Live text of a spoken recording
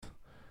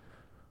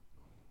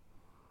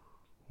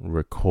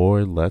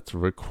Record, let's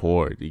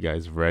record. You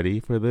guys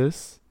ready for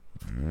this?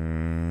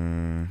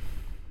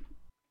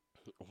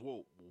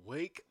 Whoa,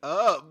 wake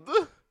up.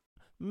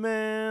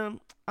 Man,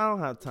 I don't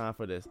have time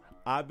for this.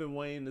 I've been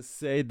waiting to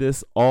say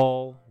this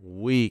all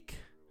week.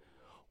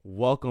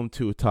 Welcome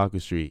to Otaku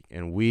Street,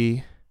 and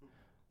we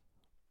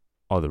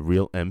are the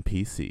real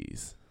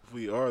NPCs.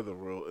 We are the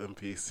real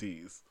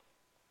NPCs.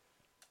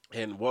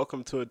 And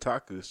welcome to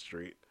Otaku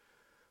Street.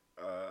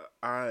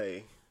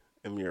 I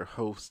am your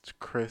host,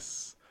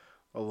 Chris,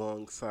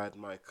 alongside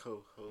my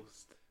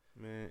co-host.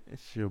 Man,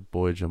 it's your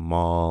boy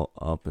Jamal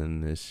up in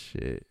this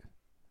shit.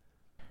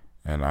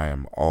 And I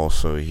am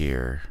also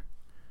here.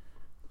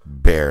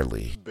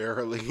 Barely.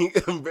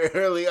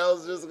 Barely. I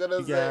was just going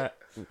to say.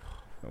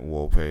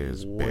 Wolpe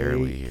is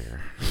barely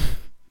here.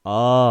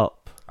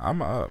 Up.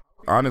 I'm up.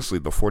 Honestly,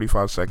 the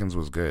 45 seconds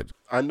was good.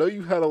 I know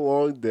you had a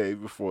long day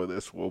before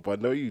this, Whoop. I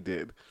know you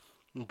did.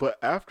 But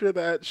after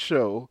that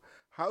show,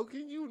 how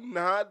can you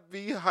not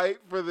be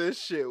hyped for this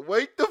shit?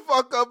 Wake the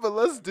fuck up and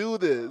let's do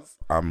this.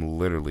 I'm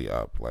literally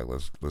up. Like,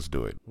 let's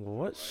do it.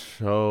 What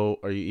show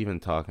are you even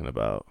talking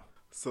about?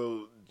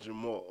 So,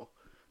 Jamal,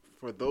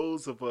 for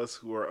those of us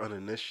who are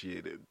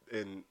uninitiated,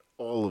 and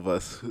all of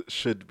us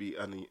should be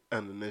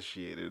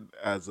uninitiated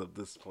as of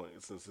this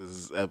point, since this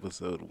is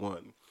episode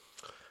 1,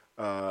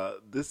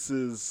 this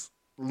is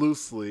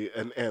loosely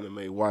an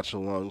anime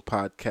watch-along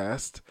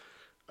podcast.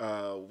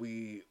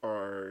 We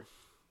are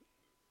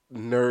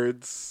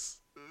nerds,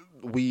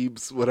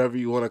 weebs, whatever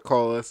you want to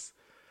call us.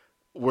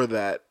 We're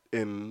that,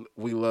 and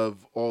we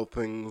love all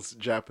things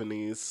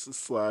Japanese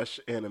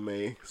 /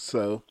 anime.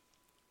 So,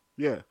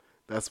 yeah,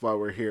 that's why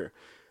we're here.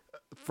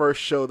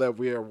 First show that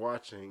we are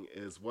watching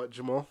is what,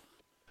 Jamal?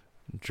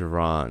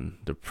 Jiran,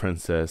 the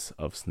Princess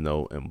of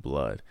Snow and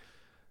Blood.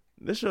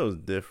 This show is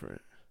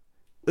different.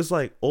 It's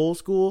like old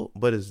school,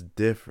 but it's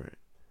different.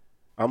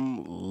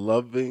 I'm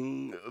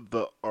loving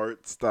the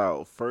art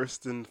style.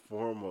 First and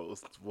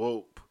foremost,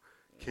 Wope,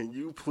 can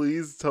you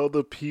please tell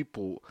the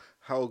people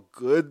how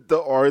good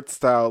the art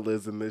style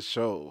is in this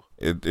show?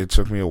 It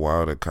took me a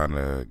while to kind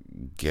of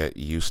get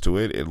used to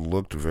it. It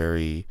looked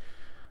very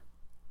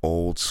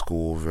old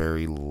school,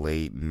 very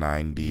late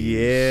 90s.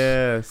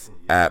 Yes.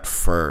 At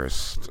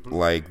first,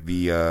 like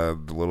the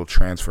little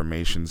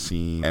transformation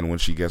scene, and when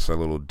she gets that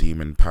little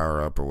demon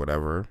power up or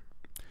whatever,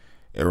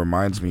 it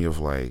reminds me of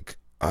like,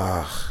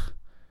 damn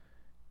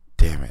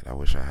it, I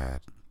wish I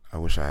had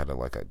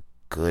a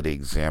good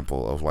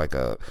example of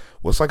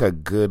what's like a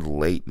good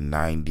late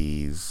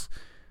 90s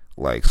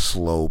like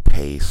slow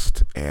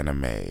paced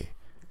anime.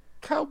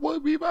 Cowboy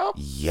Bebop?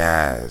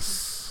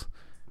 Yes,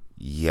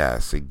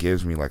 it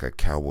gives me like a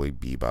Cowboy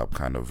Bebop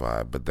kind of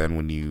vibe, but then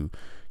when you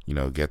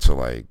get to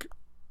like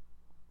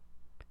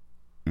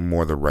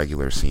more the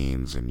regular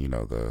scenes and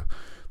the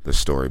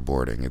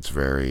storyboarding, it's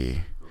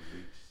very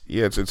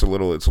it's a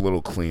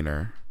little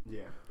cleaner.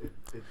 Yeah, it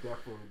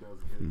definitely does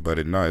good. But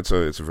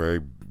it's a very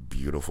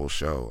beautiful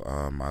show.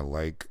 I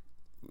like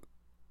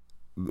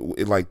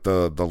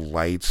the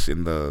lights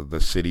in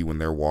the city when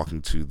they're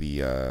walking to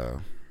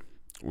the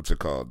what's it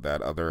called,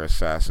 that other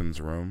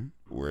assassin's room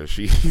where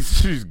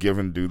she's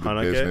giving dude the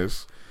Haneke?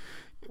 business.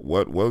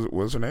 What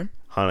was her name?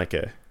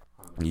 Haneke.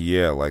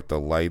 Yeah, like the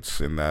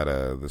lights in that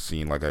the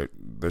scene.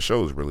 The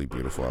show is really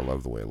beautiful. I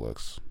love the way it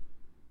looks.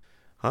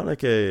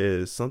 Haneke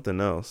is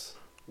something else.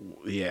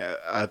 Yeah,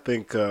 I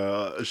think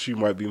she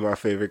might be my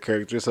favorite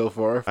character so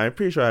far. I'm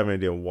pretty sure I have an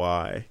idea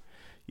why,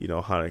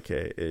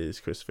 Haneke is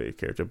Chris' favorite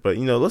character. But,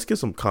 let's get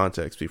some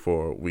context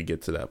before we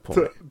get to that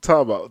point.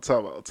 Talk about.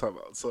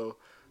 So,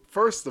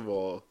 first of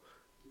all,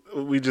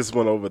 we just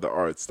went over the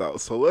art style.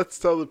 So let's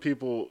tell the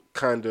people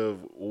kind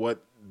of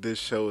what this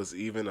show is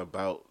even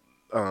about.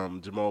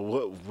 Jamal,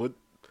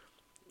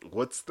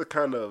 what's the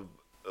kind of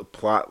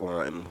plot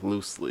line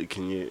loosely?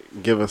 Can you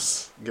give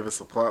us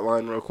a plot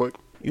line real quick?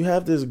 You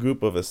have this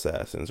group of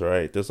assassins,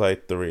 right? There's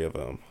like 3 of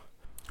them.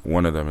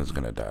 One of them is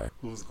gonna die.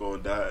 Who's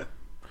gonna die?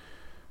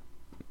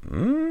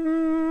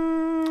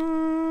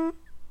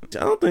 I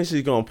don't think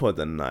she's gonna put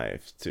the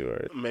knife to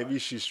her. Maybe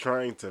she's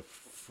trying to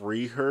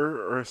free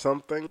her or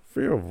something.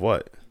 Fear of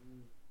what?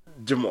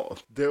 Jamal,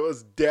 there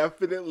was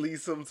definitely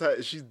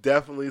she's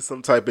definitely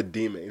some type of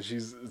demon.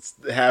 She's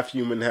half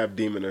human, half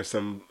demon, or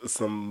some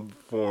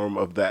form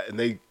of that.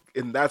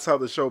 And that's how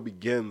the show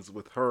begins,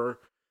 with her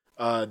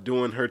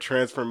doing her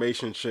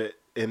transformation shit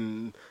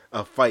in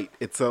a fight.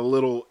 It's a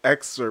little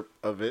excerpt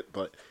of it,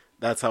 but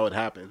that's how it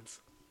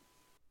happens.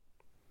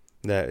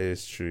 That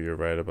is true. You're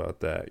right about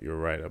that.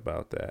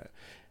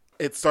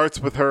 It starts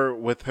with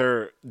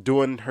her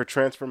doing her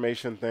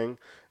transformation thing,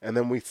 and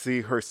then we see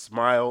her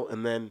smile,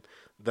 and then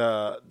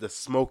the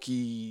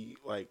smoky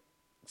like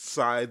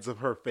sides of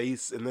her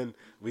face, and then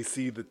we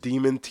see the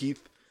demon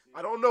teeth.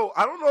 I don't know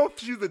if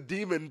she's a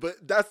demon,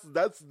 but that's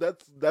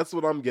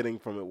what I'm getting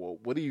from it. Well,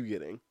 what are you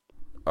getting?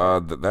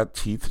 That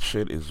teeth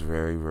shit is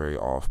very, very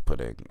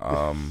off-putting.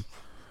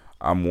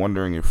 I'm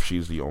wondering if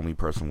she's the only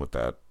person with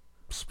that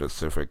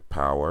specific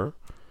power.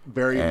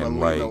 Very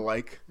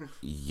Melina-like.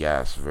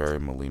 Yes, very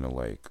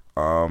Melina-like.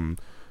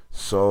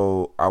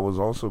 So I was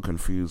also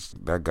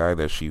confused. That guy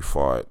that she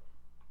fought,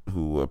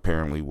 who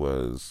apparently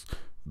was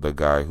the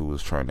guy who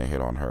was trying to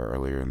hit on her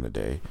earlier in the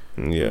day.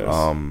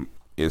 Yes.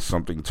 Is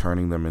something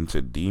turning them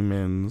into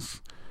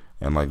demons,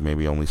 and like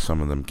maybe only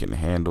some of them can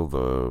handle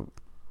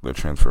the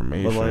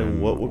transformation. But like,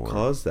 what would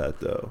cause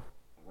that though?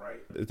 Right.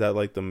 Is that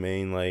like the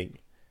main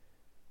like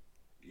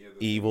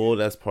evil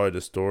that's part of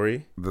the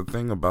story? The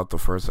thing about the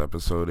first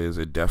episode is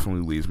it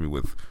definitely leaves me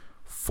with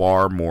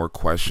far more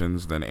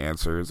questions than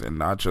answers, and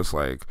not just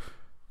like,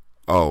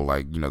 oh,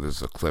 like, you know, this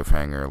is a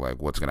cliffhanger,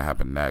 like what's gonna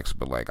happen next,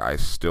 but like I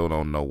still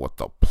don't know what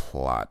the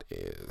plot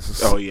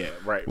is. Oh yeah,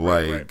 right.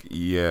 Like,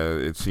 yeah,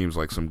 it seems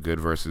like some good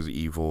versus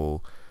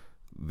evil.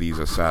 These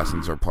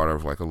assassins are part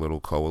of like a little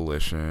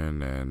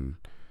coalition, and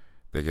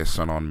they get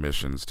sent on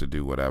missions to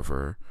do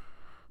whatever.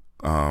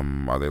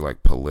 Are they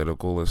like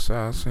political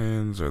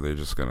assassins? Or are they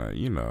just gonna,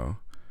 you know,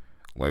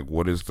 like,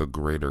 what is the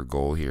greater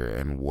goal here,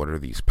 and what are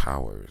these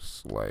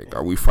powers? Like,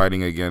 are they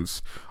fighting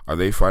against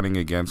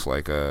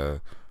like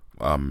a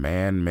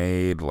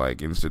man-made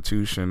like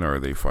institution, or are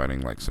they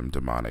fighting like some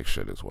demonic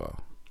shit as well?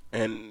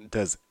 And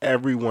does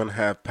everyone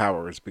have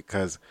powers?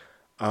 Because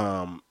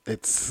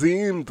it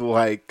seemed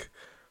like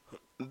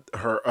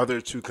her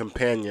other two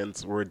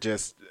companions were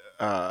just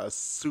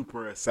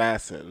super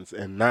assassins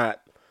and not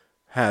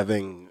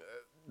having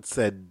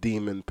said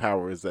demon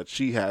powers that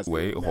she has.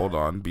 Wait, hold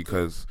on,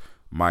 because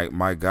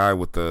my guy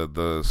with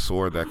the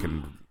sword that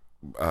can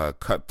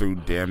cut through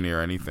damn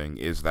near anything,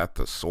 is that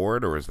the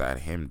sword or is that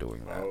him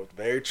doing that? Oh,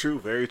 very true,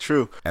 very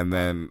true. And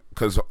then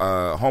because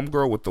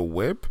homegirl with the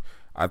whip,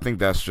 I think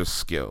that's just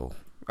skill.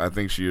 I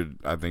think she's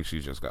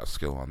just got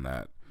skill on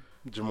that.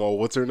 Jamal,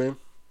 what's her name?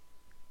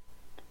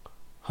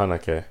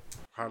 Hanake.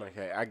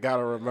 Hanake. I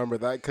gotta remember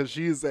that because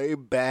she's a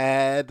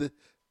bad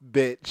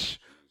bitch.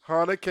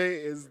 Hanake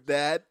is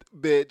that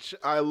bitch.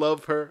 I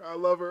love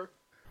her.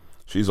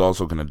 She's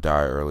also gonna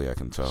die early, I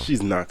can tell.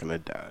 She's not gonna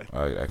die.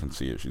 I can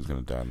see it. She's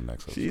gonna die in the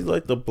next episode. She's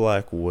like the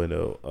Black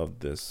Widow of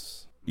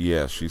this.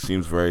 Yeah, she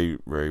seems very,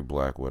 very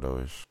Black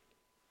Widowish.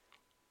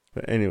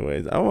 But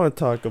anyways, I want to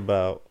talk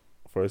about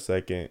for a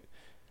second.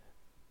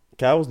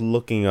 I was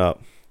looking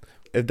up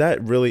if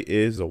that really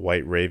is a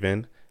white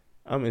raven.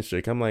 I'm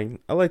interested.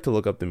 I like to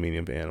look up the meaning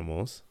of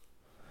animals.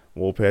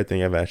 Wolpe, I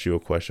think I've asked you a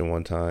question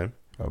one time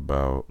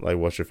About like,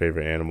 what's your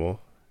favorite animal?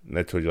 And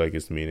I told you like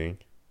its meaning.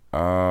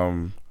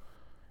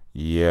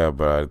 Yeah,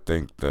 but I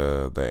think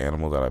the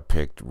animal that I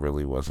picked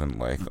really wasn't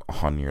like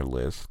on your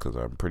list, because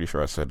I'm pretty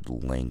sure I said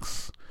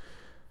lynx.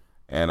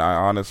 And I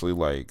honestly,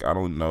 like, I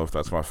don't know if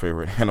that's my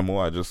favorite animal.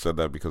 I just said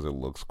that because it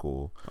looks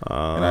cool.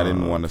 And I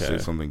didn't want to say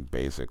something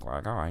basic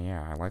like, oh,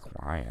 yeah, I like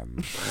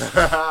lions.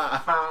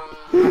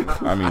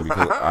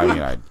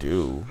 I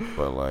do,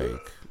 but,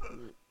 like...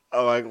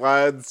 I like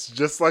lions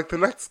just like the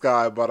next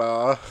guy, but...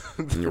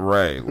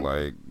 Right,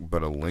 like,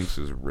 but a lynx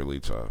is really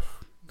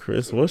tough.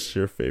 Chris, what's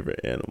your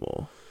favorite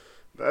animal?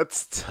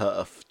 That's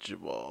tough,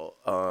 Jamal.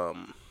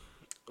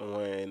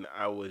 When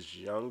I was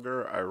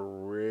younger, I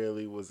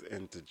really was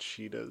into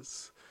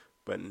cheetahs.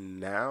 But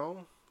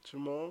now,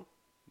 Jamal,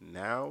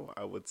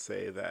 I would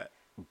say that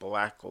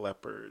black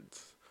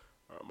leopards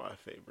are my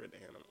favorite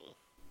animal.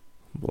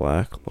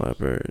 Black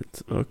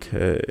leopards.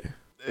 Okay.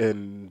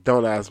 And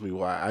don't ask me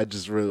why. I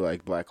just really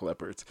like black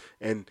leopards.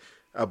 And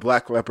a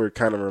black leopard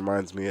kind of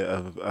reminds me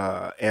of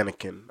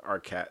Anakin,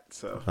 our cat.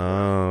 So.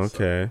 Oh,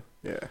 okay.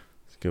 Yeah.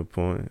 That's a good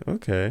point.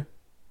 Okay.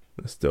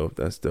 That's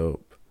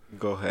dope.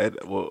 Go ahead.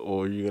 What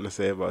were you going to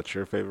say about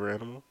your favorite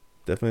animal?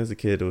 Definitely as a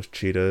kid, it was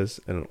cheetahs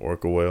and an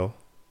orca whale.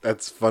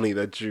 That's funny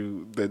that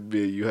you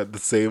had the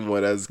same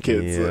one as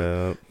kids.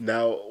 Yeah.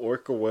 Now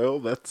orca whale,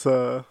 that's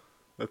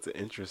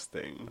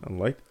interesting. I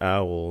liked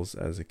owls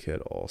as a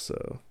kid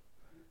also.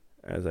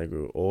 As I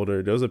grew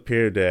older, there was a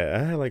period that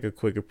I had like a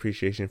quick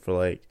appreciation for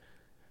like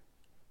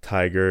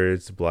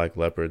tigers, black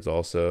leopards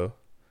also.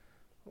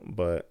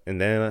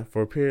 And then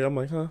for a period, I'm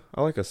like, I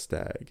like a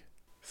stag.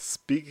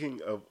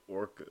 Speaking of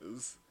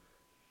orcas,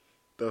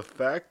 the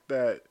fact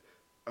that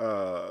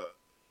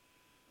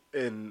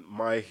in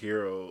My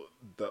Hero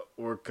the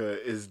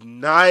orca is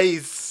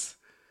nice.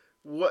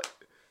 What?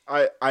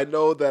 I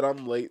know that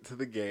I'm late to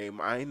the game.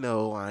 I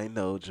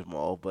know,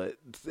 Jamal. But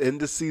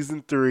into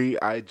season 3,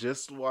 I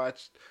just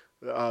watched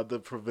the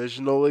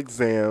provisional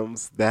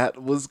exams.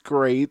 That was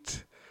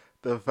great.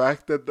 The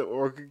fact that the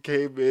orca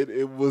came in,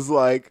 it was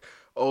like,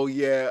 oh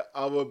yeah,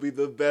 I'm gonna be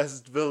the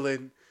best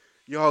villain.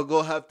 Y'all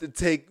gonna have to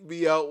take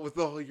me out with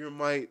all your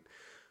might.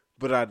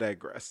 But I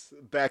digress.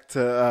 Back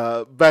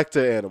to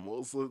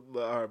animals.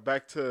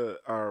 Back to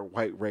our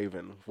white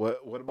raven.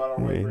 What about our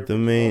white raven? The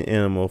main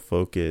animal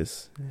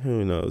focus.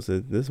 Who knows?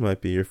 This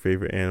might be your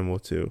favorite animal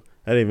too.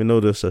 I didn't even know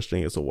there's such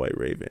thing as a white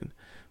raven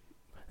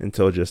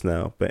until just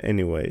now. But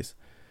anyways,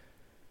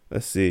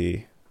 let's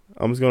see.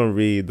 I'm just gonna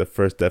read the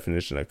first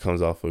definition that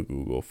comes off of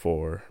Google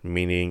for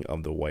meaning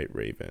of the white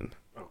raven.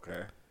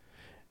 Okay.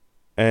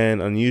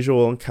 An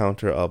unusual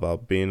encounter of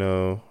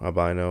albino,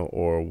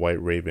 or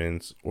white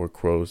ravens or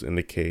crows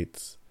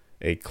indicates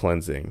a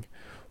cleansing.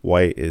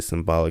 White is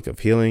symbolic of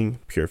healing,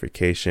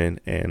 purification,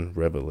 and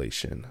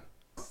revelation.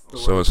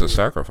 So it's a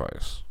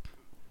sacrifice.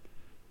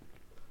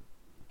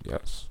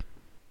 Yes.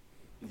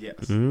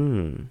 Yes.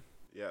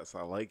 Yes,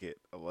 I like it.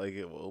 I like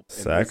it. Well,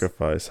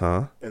 Sacrifice,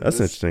 huh? That's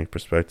this- interesting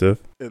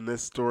perspective. in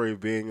this story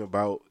being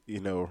about,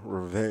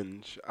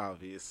 revenge,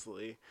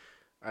 obviously,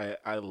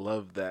 I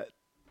love that.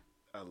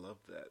 I love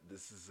that.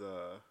 This is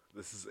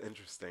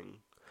interesting.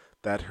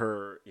 That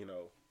her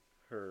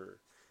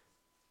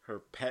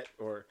pet,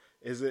 or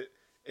is it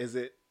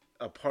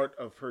a part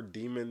of her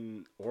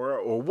demon aura,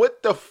 or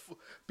what the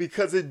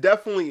because it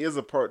definitely is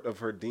a part of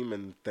her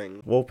demon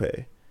thing.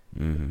 Wope,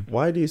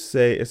 why do you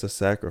say it's a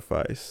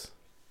sacrifice?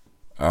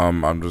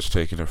 I'm just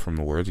taking it from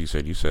the words you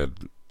said. You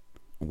said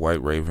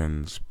White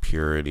Raven's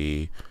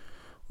purity.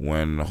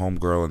 When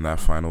homegirl in that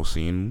final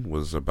scene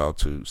was about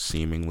to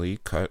seemingly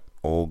cut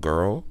old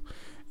girl,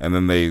 and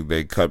then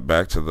they cut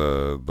back to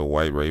the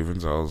White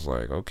Ravens, I was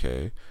like,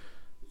 okay,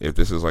 if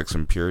this is like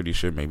some purity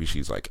shit, maybe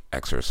she's like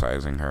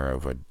exorcising her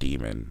of a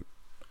demon,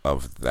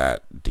 of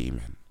that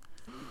demon,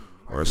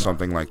 or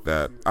something like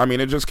that. I mean,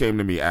 it just came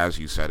to me as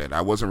you said it. I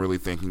wasn't really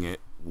thinking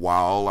it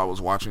while I was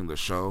watching the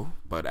show,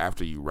 but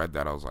after you read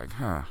that, I was like,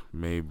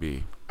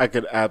 maybe. I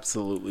could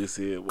absolutely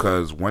see it.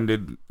 Because when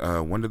did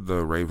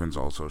the Ravens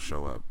also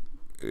show up?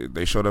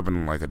 They showed up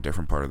in like a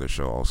different part of the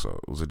show. Also,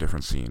 it was a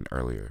different scene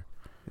earlier.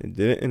 It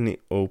did it in the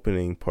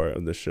opening part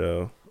of the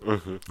show.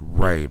 Mm-hmm.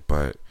 Right,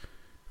 but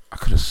I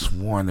could have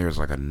sworn there was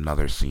like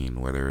another scene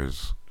where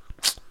there's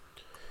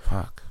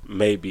fuck.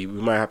 Maybe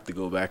we might have to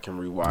go back and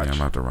rewatch. Yeah, I'm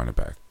gonna have to run it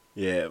back.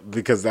 Yeah,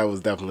 because that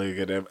was definitely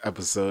a good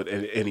episode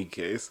in any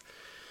case.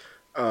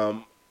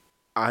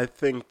 I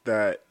think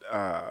that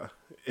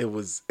it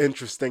was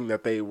interesting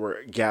that they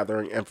were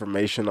gathering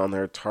information on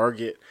their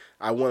target.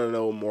 I want to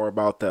know more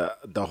about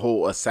the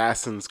whole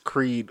Assassin's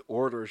Creed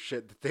order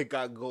shit that they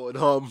got going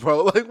on,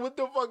 bro. Like, what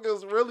the fuck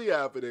is really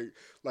happening?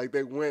 Like,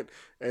 they went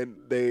and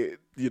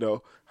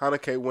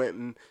Haneke went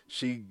and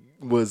she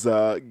was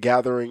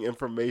gathering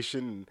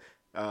information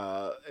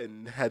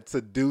and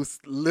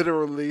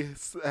literally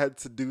had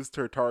seduced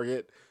her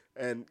target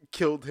and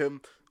killed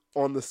him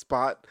on the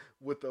spot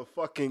with a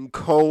fucking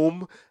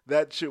comb.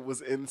 That shit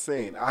was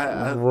insane.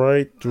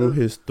 Right through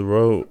his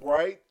throat.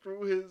 Right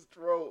through his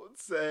throat.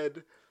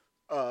 Said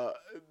the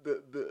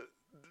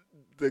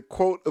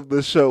quote of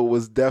the show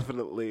was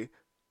definitely,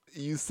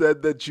 "You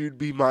said that you'd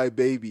be my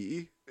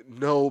baby.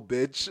 No,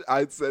 bitch.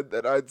 I said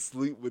that I'd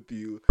sleep with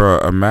you." Bro,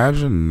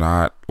 imagine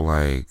not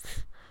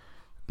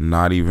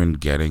even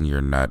getting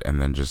your nut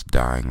and then just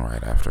dying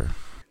right after.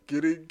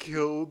 Getting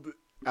killed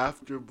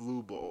after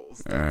blue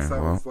balls. That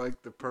sounds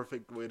like the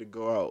perfect way to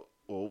go out.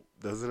 Well,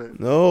 doesn't it?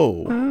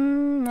 No.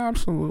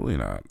 Absolutely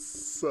not.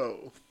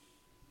 So,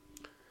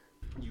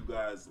 you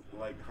guys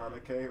like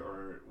Haneke,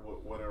 or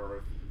what are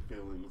our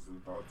feelings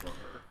and thoughts on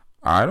her?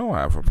 I don't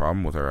have a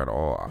problem with her at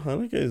all.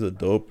 Haneke is a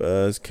dope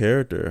ass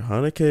character.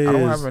 I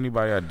don't have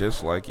anybody I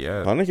dislike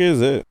yet. Haneke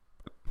is it.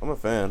 I'm a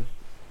fan.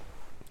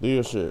 Do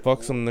your shit.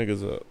 Fuck some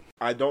niggas up.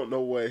 I don't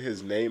know what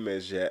his name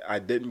is yet. I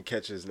didn't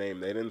catch his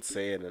name. They didn't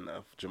say it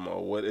enough.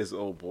 Jamal, what is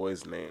old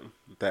boy's name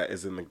that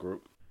is in the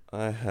group?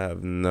 I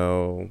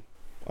do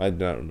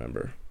not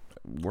remember.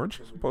 Weren't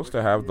you supposed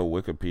to have the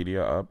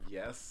Wikipedia up?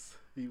 Yes,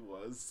 he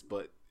was,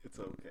 but it's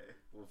okay.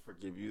 We'll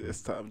forgive you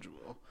this time,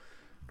 Jamal.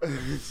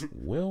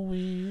 Will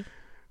we?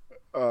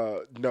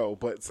 No,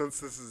 but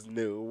since this is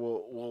new,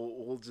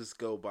 we'll just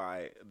go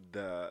by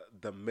the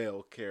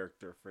male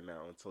character for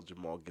now until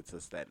Jamal gets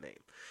us that name.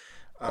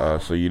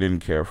 So you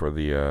didn't care for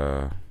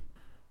the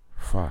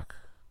fuck.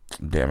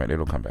 Damn it,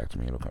 it'll come back to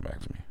me.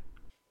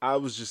 I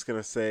was just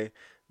gonna say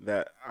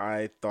that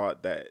I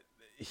thought that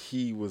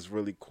he was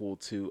really cool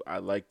too. I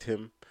liked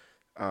him.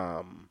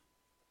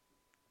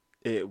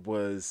 It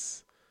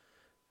was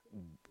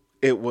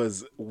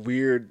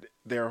weird,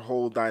 their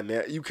whole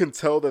dynamic. You can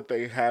tell that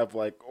they have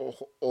like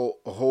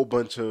a whole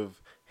bunch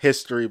of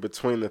history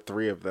between the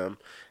three of them,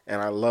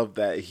 and I love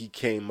that he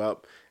came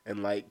up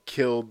and like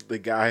killed the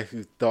guy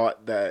who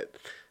thought that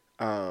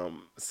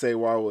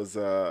Seiwa was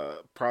a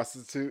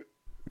prostitute.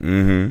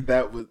 Mm-hmm.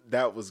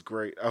 That was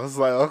great. I was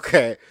like,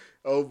 okay,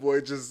 old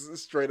boy just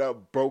straight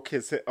up broke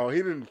his hand. Oh,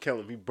 he didn't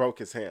kill him. He broke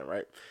his hand,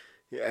 right?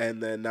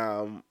 And then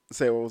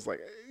Seiwa was like,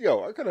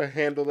 yo, I could have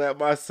handled that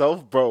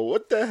myself, bro.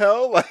 What the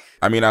hell? Like,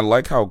 I mean, I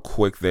like how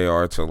quick they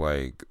are to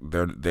like.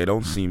 They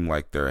don't seem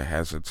like they're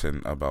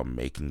hesitant about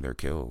making their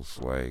kills.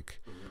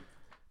 Like,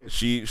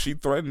 she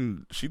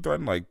threatened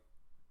like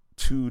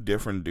 2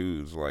 different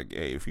dudes. Like,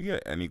 hey, if you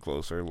get any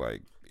closer,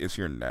 like, it's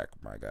your neck,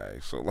 my guy.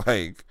 So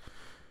like,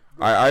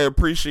 I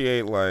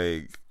appreciate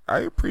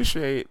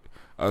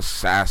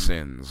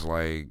assassins.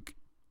 Like,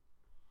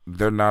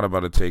 they're not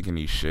about to take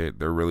any shit.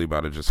 They're really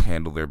about to just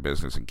handle their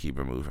business and keep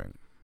it moving.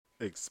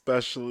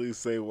 Especially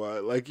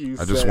Seiwa, like you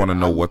said. I just want to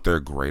know what their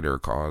greater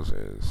cause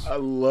is. I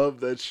love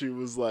that she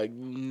was like,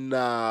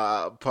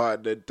 nah,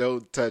 partner,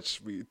 don't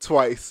touch me.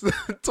 Twice.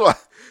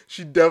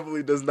 She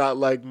definitely does not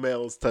like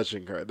males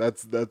touching her.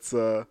 That's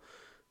a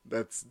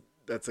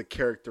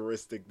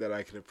characteristic that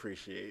I can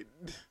appreciate.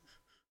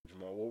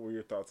 Jamal, what were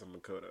your thoughts on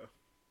Makoto?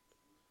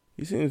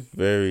 He seems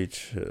very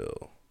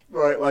chill.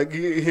 Right, like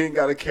he ain't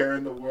got a care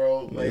in the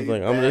world. He's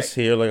like, I'm just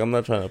here. Like, I'm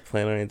not trying to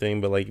plan or anything,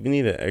 but like, if you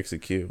need to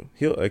execute,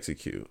 he'll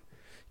execute.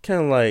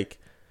 Kind of like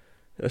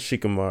a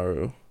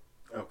Shikamaru.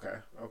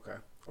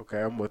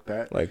 Okay, I'm with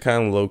that. Like,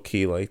 kind of low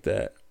key like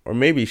that, or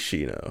maybe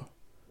Shino.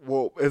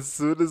 Well, as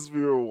soon as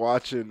we were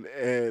watching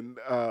and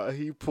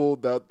he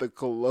pulled out the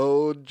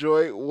cologne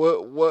joint,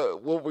 what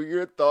were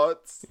your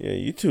thoughts? Yeah,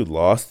 you two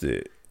lost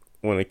it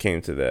when it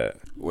came to that.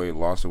 Wait,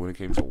 lost it when it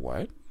came to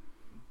what?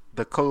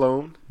 The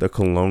cologne. The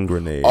cologne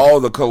grenade. Oh,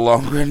 the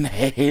cologne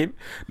grenade.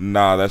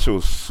 Nah, that shit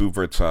was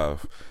super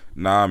tough.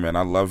 Nah, man,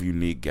 I love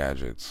unique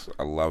gadgets.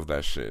 I love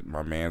that shit.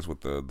 My man's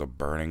with the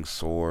burning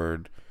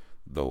sword,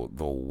 the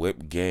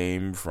whip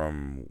game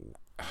from.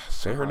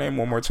 Say her name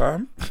one more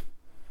time.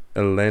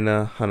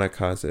 Elena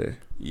Hanakaze.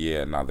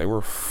 Yeah, nah, they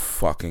were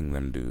fucking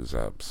them dudes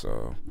up.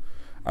 So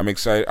I'm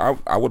excited.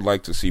 I would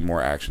like to see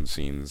more action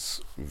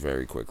scenes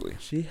very quickly.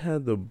 She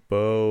had the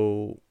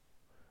bow.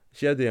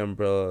 She had the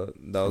umbrella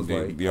that was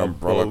the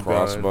umbrella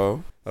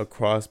crossbow, a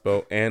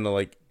crossbow, and a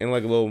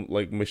little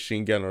like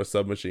machine gun or a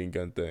submachine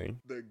gun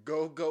thing. The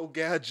go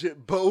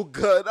gadget bow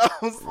gun. I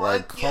was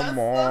like, come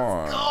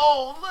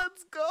on,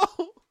 let's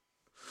go.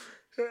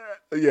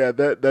 Yeah,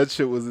 that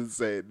shit was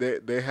insane.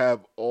 They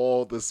have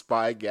all the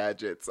spy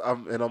gadgets.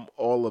 I'm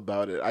all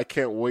about it. I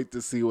can't wait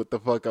to see what the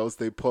fuck else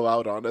they pull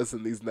out on us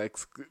in these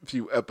next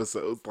few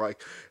episodes.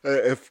 Like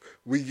if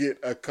we get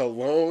a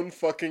cologne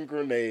fucking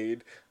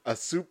grenade, a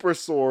super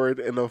sword,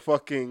 and a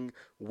fucking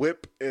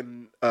whip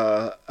and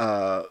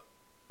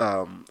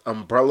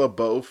umbrella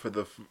bow for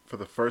the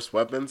first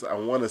weapons. I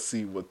want to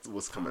see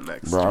what's coming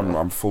next. Bro,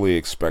 I'm fully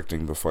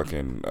expecting the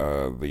fucking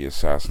the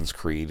Assassin's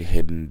Creed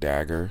hidden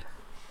dagger.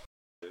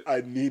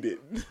 I need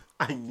it.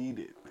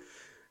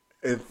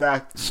 In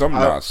fact,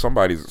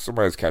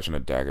 somebody's catching a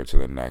dagger to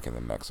the neck in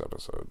the next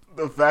episode.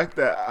 The fact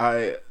that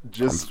I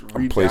just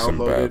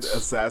re-downloaded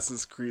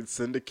Assassin's Creed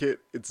Syndicate,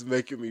 it's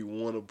making me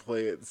want to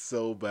play it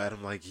so bad.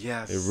 I'm like,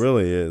 yes. It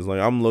really is. Like,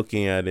 I'm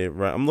looking at it,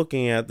 right? I'm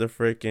looking at the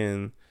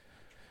freaking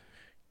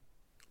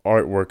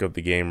artwork of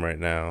the game right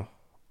now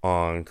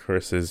on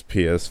Chris's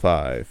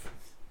PS5.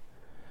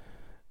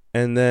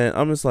 And then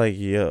I'm just like,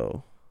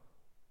 yo.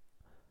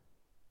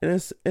 And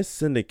it's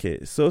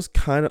Syndicate, so it's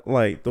kind of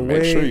like the way.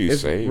 Make sure you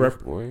save,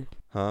 boy.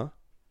 Huh?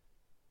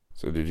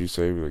 So did you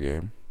save the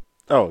game?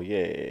 Oh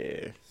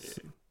yeah.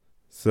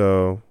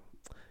 So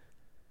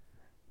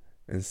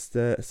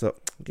instead,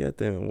 God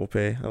damn it, we'll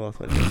pay. I lost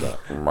my job.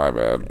 My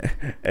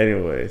bad.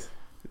 Anyways,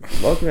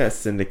 looking at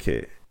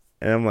Syndicate,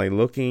 and I'm like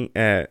looking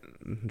at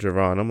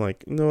Javon. I'm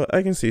like, you know what?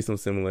 I can see some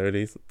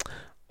similarities.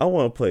 I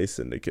want to play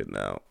Syndicate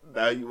now.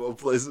 Now you want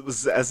to play some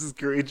Assassin's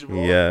Creed,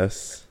 Jamal?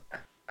 Yes.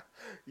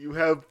 You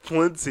have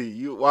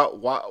plenty.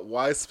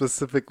 Why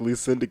specifically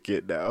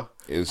Syndicate now?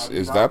 Is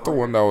that the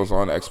one that was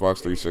on Xbox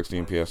 360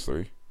 and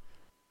PS3?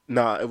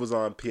 Nah, it was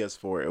on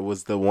PS4. It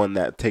was the one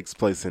that takes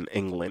place in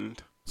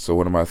England. So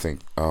what am I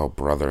thinking? Oh,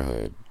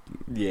 Brotherhood.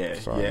 Yeah,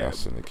 Sorry, yeah. Not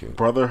Syndicate.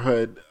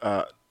 Brotherhood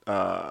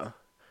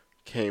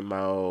came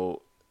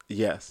out.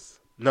 Yes.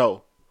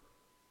 No.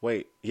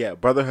 Wait. Yeah,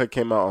 Brotherhood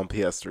came out on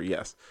PS3.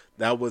 Yes,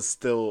 that was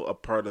still a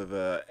part of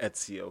the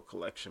Ezio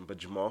collection. But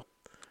Jamal,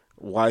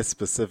 why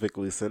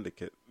specifically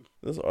Syndicate?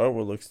 This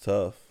artwork looks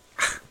tough.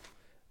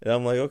 And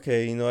I'm like,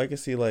 okay, you know, I can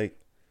see like,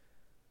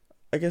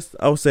 I guess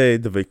I would say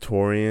the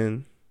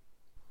Victorian.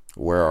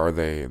 Where are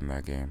they in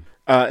that game?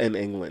 In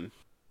England.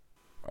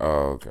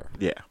 Oh, okay.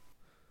 Yeah.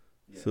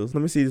 So let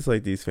me see just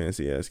like these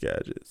fancy ass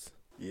gadgets.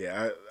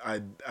 Yeah,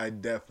 I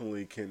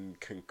definitely can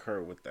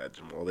concur with that,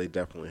 Jamal. They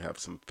definitely have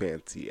some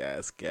fancy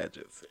ass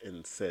gadgets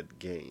in said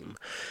game.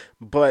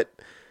 But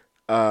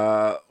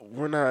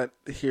we're not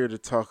here to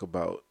talk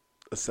about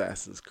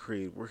Assassin's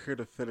Creed. We're here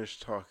to finish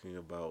talking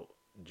about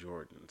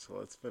Jordan. So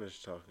let's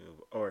finish talking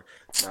about, or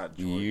not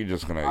Jordan. You're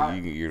just gonna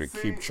you're to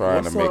keep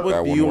trying to make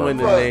that one you work. when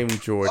the name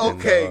Jordan?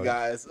 Okay, dog.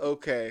 guys.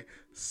 Okay,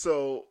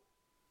 so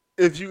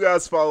if you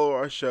guys follow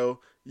our show,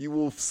 you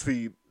will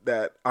see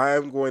that I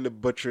am going to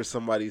butcher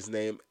somebody's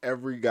name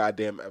every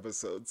goddamn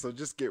episode. So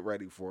just get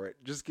ready for it.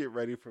 Just get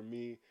ready for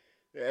me.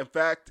 In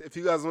fact, if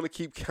you guys want to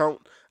keep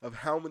count of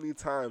how many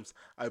times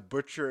I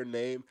butcher a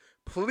name,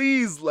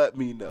 please let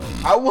me know.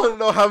 I want to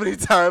know how many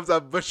times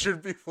I've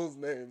butchered people's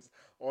names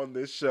on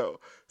this show.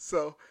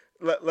 So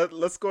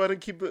let's go ahead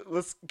and keep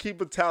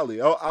a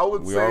tally. I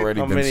would We say already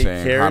How been many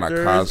saying characters,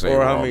 Hanakaze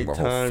or how wrong many the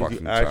whole times you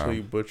fucking actually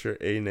time. butcher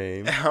a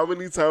name? how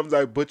many times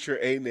I butcher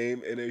a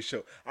name in a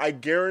show. I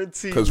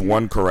guarantee Because you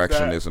one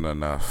correction that- isn't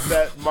enough.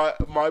 that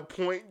my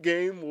point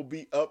game will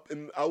be up,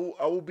 and I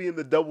will be in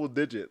the double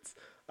digits.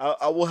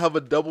 I will have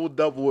a double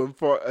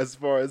as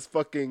far as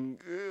fucking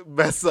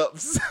mess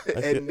ups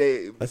and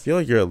names. I feel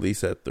like you're at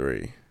least at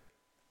 3.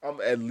 I'm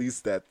at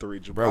least at 3.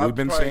 Bro, we've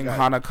been saying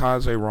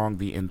Hanakaze wrong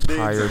the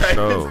entire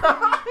show.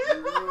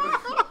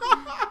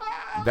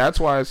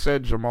 That's why I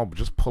said, Jamal,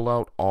 just pull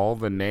out all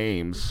the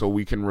names so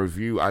we can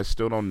review. I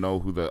still don't know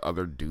who the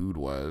other dude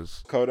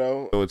was.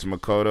 Kodo So it's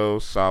Makoto,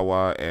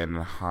 Sawa, and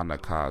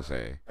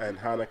Hanakaze. and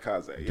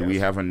Hanakaze. Do we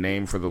have a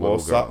name for the Well,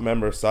 little girl?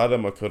 remember, Sada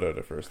and Makoto are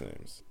the first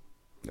names.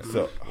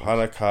 So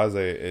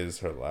Hanakaze is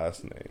her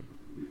last name.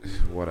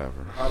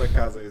 Whatever.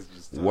 Hanakaze is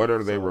just. What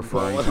are they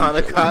referring to?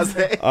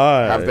 Hanakaze.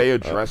 Have they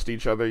addressed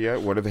each other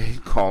yet? What are they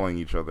calling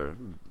each other?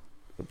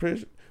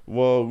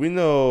 Well, we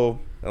know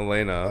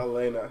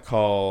Elena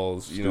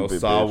calls Stupid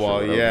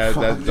Sawa. bitch Yeah,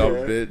 that dumb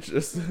Yeah.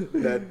 bitch.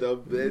 That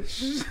dumb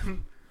bitch.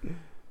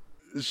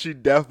 She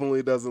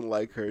definitely doesn't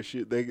like her.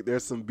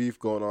 There's some beef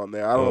going on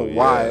there. I don't know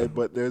why,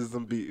 but there's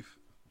some beef.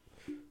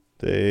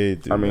 They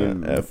do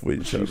not F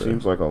with each she other.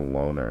 seems like a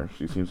loner.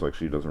 She seems like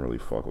she doesn't really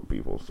fuck with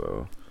people,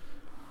 so.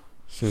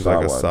 Seems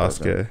like a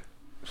Sasuke. Doesn't.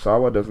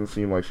 Sawa doesn't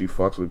seem like she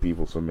fucks with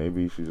people, so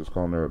maybe she's just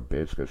calling her a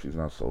bitch because she's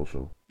not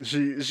social.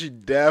 She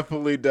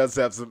definitely does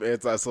have some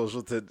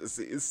antisocial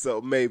tendencies,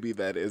 so maybe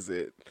that is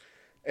it.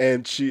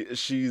 And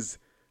she's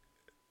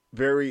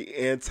very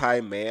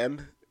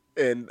anti-man,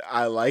 and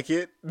I like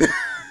it.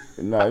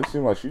 No, it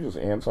seems like she's just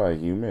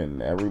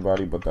anti-human.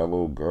 Everybody but that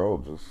little girl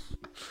just...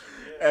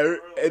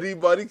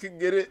 Anybody can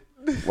get it.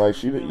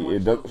 Like,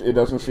 it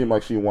doesn't seem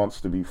like she wants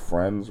to be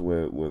friends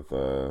with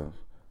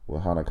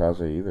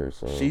Hanakaze either,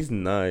 so... She's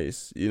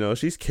nice.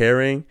 She's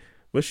caring,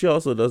 but she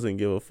also doesn't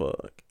give a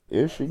fuck.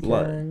 Is she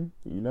caring?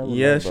 You never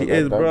Yeah, know, she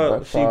is,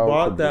 bro. She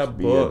bought that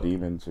book. Be a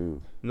demon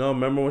too. No,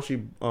 remember when she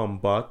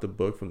bought the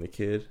book from the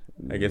kid?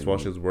 I guess while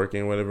she was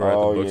working, or whatever, at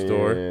the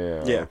bookstore.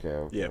 Yeah.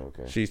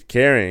 Okay. She's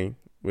caring,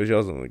 but she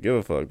also doesn't give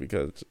a fuck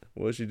because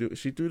what did she do?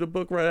 She threw the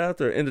book right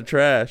after in the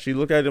trash. She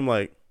looked at him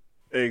like,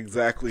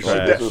 exactly.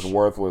 This is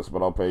worthless,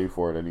 but I'll pay you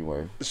for it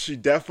anyway. She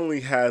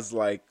definitely has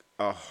like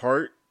a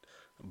heart,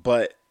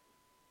 but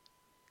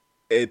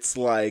it's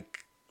like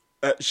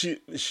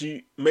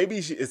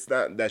it's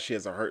not that she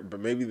has a heart, but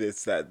maybe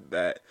it's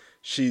that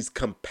she's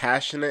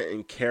compassionate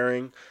and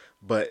caring,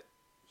 but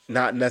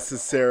not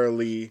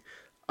necessarily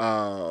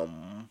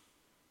to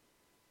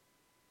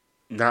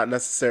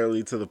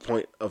the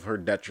point of her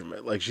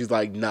detriment. Like she's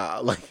like, nah,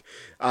 like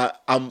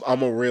I'm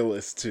a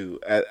realist too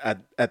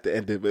at the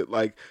end of it.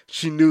 Like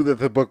she knew that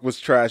the book was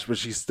trash, but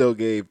she still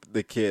gave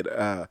the kid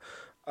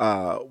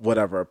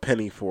whatever, a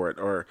penny for it,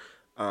 or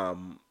I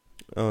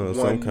don't know,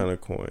 some kind of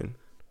coin.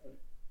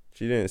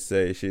 She didn't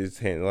say. She's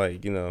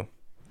handed to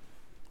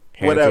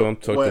him,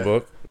 took the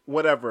book.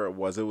 Whatever it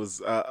was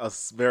a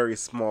very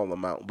small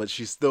amount, but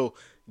she still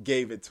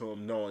gave it to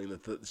him knowing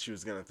that she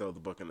was going to throw the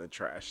book in the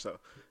trash. So,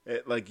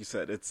 like you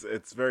said,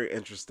 it's very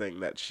interesting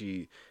that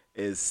she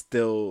is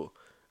still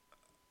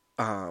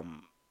a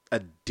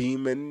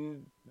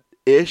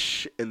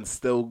demon-ish and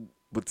still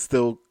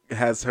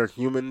has her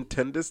human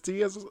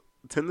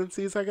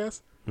tendencies, I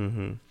guess.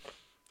 Mm-hmm.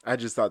 I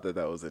just thought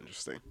that was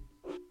interesting.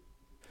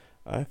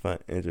 I find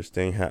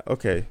interesting how, I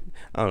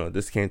don't know,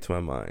 this came to my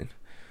mind.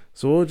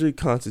 So what would you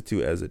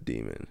constitute as a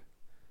demon?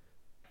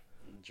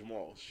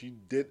 Jamal, she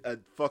did a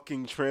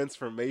fucking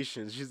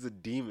transformation. She's a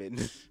demon.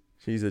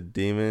 She's a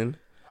demon?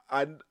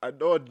 I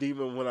know a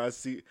demon when I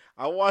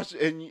watched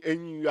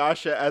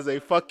Inuyasha as a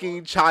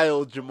fucking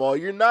child, Jamal.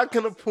 You're not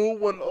going to pull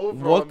one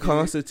over What on me.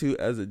 constitute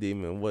as a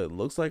demon? What it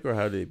looks like or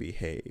how they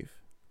behave?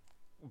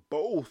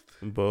 Both.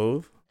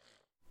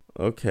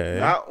 Okay.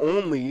 Not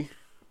only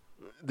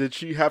did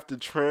she have to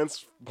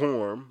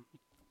transform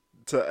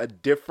to a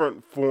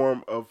different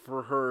form of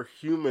her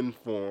human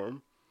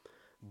form,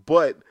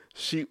 but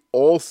she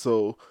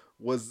also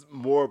was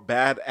more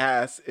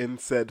badass in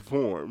said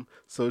form.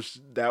 So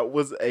that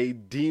was a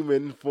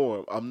demon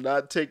form. I'm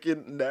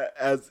taking that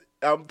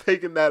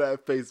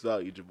at face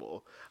value,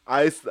 Jamal.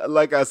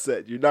 Like I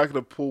said, you're not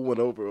gonna pull one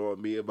over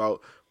on me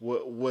about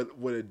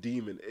what a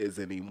demon is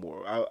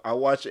anymore. I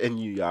watch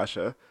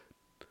Inuyasha.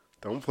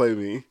 Don't play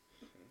me.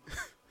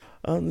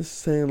 I'm just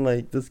saying,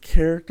 like, does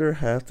character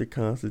have to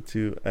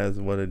constitute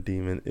as what a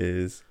demon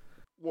is?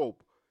 Whoa.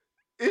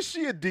 Is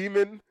she a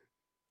demon?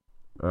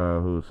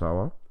 Who's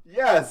Sawa?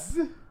 Yes.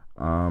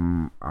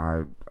 I'm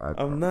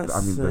not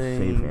saying... the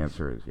safe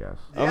answer is yes.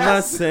 I'm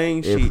not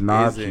saying she isn't. If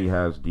not, she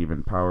has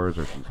demon powers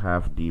or she's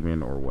half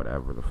demon or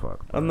whatever the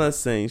fuck. I'm not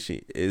saying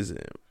she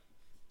isn't.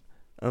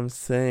 I'm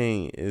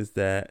saying is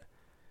that...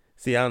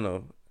 See, I don't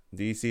know.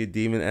 Do you see a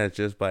demon as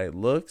just by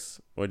looks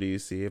or do you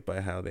see it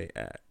by how they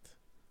act?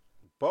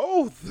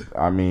 Both.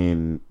 I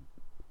mean,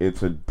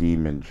 it's a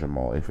demon,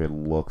 Jamal. If it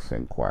looks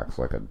and quacks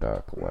like a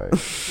duck, like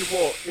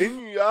Jamal,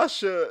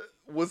 Inuyasha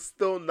was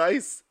still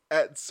nice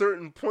at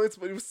certain points,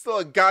 but he was still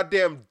a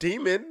goddamn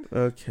demon.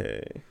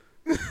 Okay,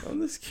 I'm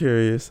just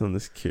curious.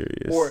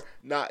 Or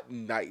not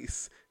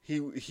nice. He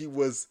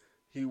was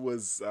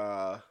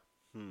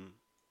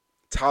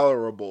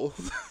tolerable.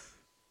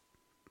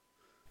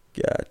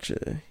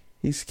 Gotcha.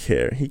 He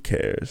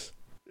cares.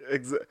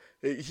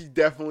 He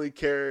definitely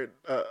cared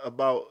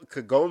about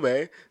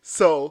Kagome.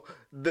 So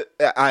shit.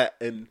 I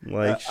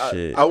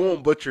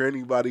won't butcher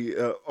anybody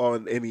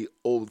on any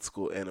old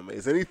school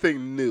animes.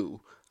 Anything new,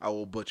 I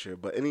will butcher.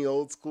 But any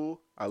old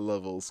school, I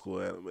love old school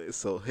animes.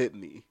 So hit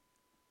me.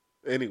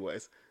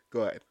 Anyways,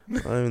 go ahead. I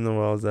don't even know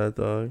where I was at,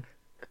 dog.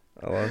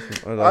 I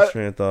lost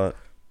train of thought.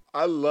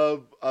 I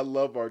love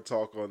our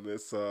talk on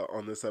this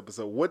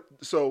episode.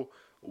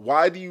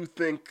 why do you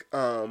think?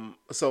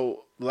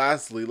 So,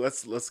 lastly,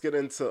 let's get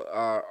into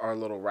our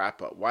little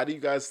wrap up. Why do you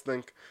guys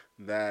think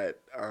that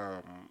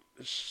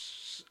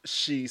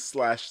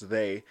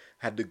she/they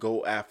had to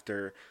go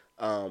after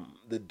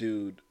the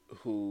dude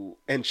who,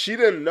 and she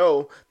didn't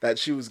know that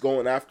she was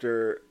going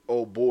after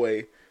old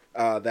boy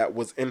that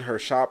was in her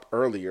shop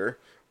earlier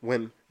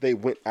when they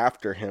went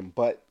after him,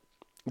 but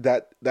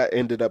that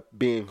ended up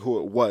being who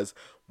it was.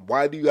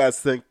 Why do you guys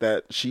think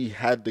that she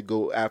had to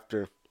go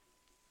after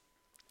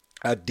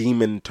a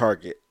demon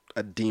target?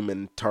 A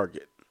demon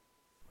target.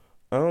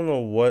 I don't know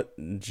what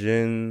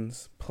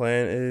Jin's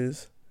plan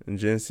is. And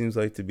Jin seems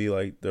like to be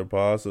like their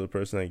boss or the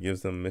person that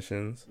gives them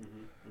missions.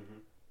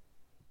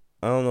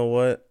 I don't know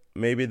what.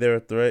 Maybe they're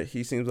a threat.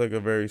 He seems like a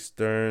very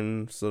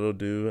stern, subtle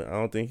dude. I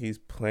don't think he's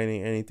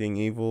planning anything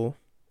evil.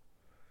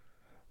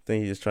 I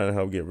think he's just trying to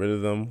help get rid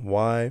of them.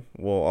 Why?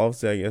 Well,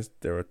 obviously, I guess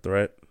they're a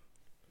threat.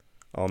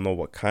 I don't know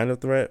what kind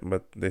of threat,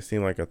 but they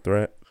seem like a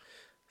threat.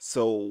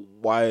 So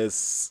why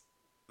is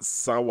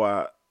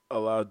Sawa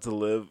allowed to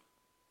live?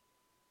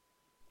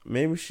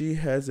 Maybe she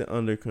has it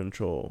under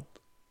control.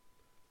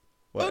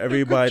 Well, Under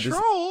everybody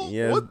control? just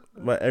yeah, What?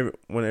 but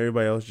when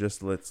everybody else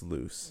just lets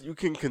loose. You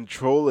can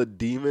control a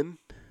demon?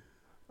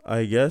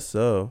 I guess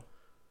so.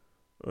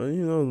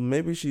 Well,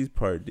 maybe she's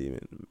part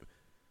demon.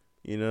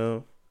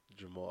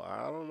 Jamal,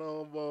 I don't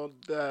know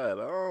about that.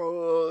 I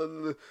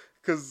don't know.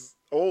 Because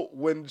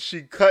when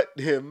she cut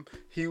him,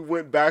 he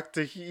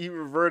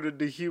reverted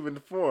to human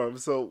form.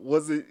 So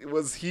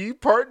was he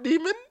part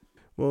demon?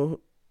 Well,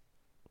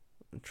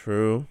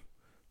 true.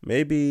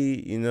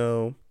 Maybe,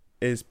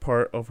 it's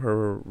part of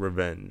her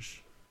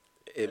revenge.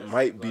 It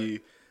might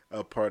be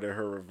a part of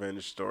her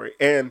revenge story.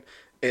 And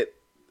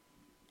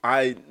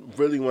I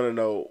really want to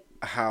know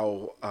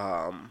how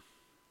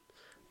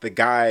the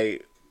guy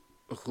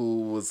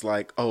who was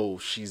like, oh,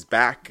 she's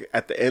back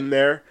at the end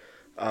there,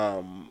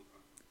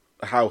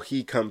 how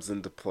he comes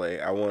into play.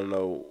 I want to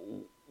know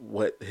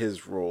what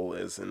his role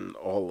is in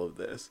all of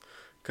this.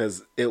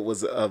 Because it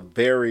was a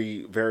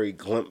very, very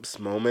glimpse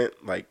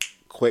moment, like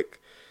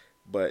quick.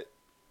 But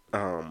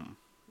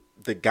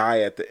the guy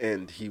at the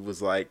end, he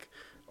was like,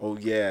 oh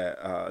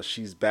yeah,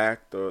 she's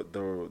back.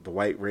 The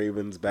White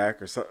Raven's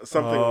back, or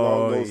something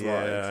along those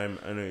lines. Yeah,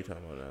 I know you're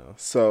talking about now.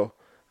 So,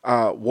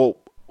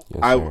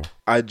 Yes,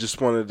 I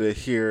just wanted to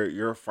hear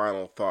your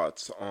final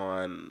thoughts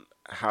on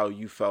how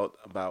you felt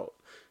about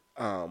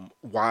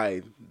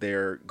why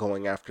they're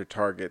going after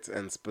targets,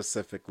 and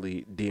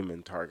specifically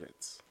demon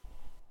targets.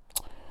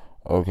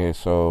 Okay,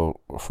 so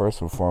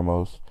first and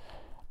foremost,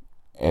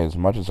 as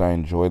much as I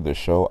enjoyed the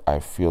show, I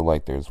feel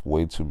like there's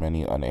way too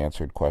many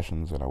unanswered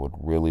questions, and I would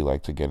really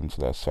like to get into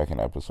that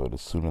second episode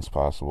as soon as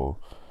possible.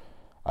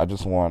 I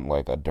just want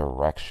like a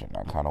direction.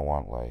 I kind of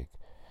want like,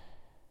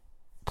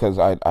 because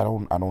I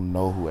don't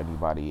know who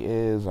anybody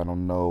is. I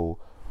don't know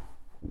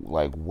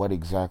like what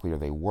exactly are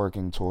they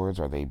working towards.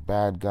 Are they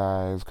bad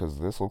guys? Because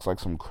this looks like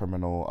some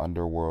criminal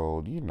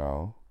underworld,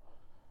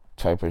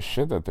 type of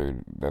shit that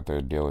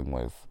they're dealing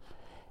with.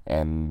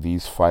 And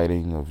these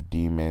fighting of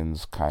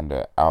demons kind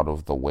of out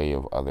of the way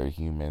of other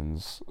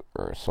humans,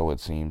 or so it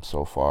seems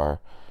so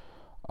far.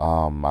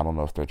 I don't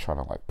know if they're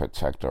trying to like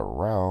protect a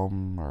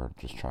realm or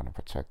just trying to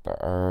protect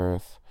the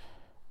earth,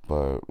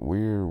 but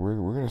we're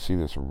gonna see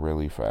this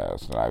really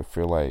fast, and I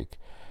feel like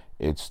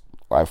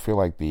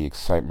the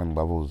excitement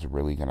level is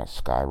really gonna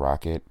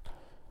skyrocket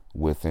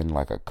within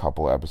like a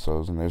couple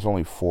episodes, and there's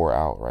only 4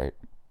 out, right?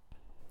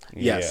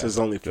 Yes, there's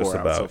only 4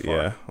 out so far.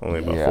 Yeah, only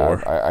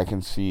about 4. I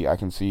can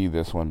see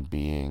this one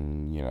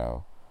being,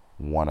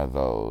 one of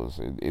those.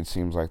 It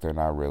seems like they're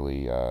not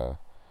really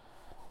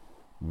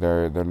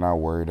they're not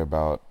worried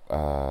about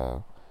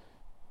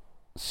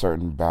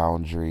certain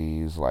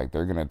boundaries. Like,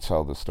 they're gonna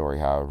tell the story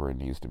however it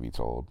needs to be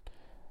told,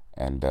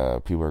 and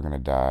people are gonna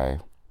die.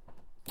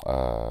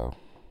 I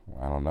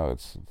don't know.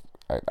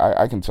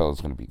 I can tell it's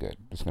going to be good.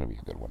 It's going to be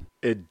a good one.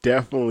 It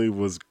definitely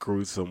was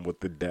gruesome with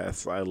the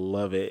deaths. I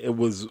love it. It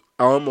was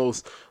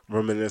almost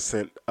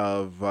reminiscent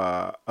of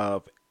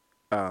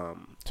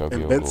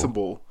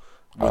Invincible,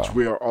 which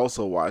we are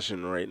also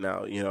watching right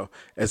now.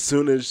 As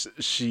soon as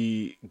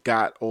she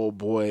got old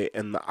boy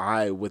in the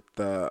eye with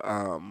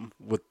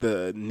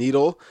the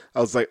needle, I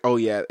was like, oh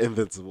yeah,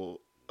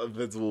 Invincible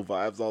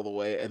vibes all the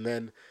way. And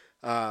then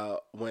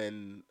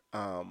when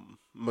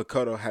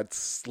Makoto had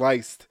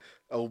sliced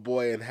old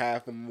boy in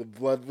half and the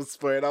blood was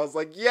spraying, I was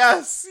like,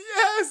 yes,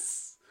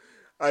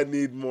 I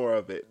need more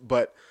of it.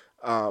 But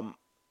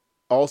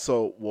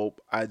also,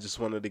 Wope, I just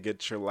wanted to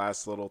get your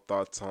last little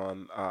thoughts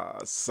on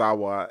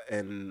Sawa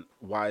and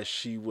why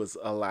she was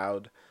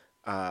allowed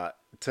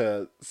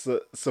to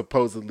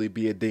supposedly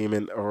be a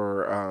demon,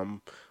 or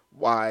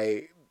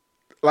why,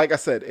 like I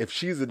said, if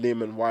she's a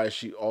demon, why is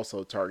she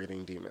also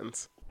targeting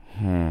demons?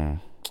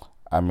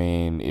 I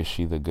mean, is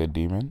she the good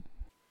demon?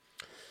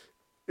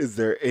 Is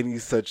there any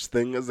such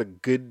thing as a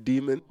good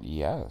demon?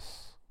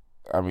 Yes.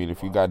 I mean,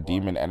 if you got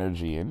demon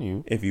energy in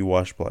you. If you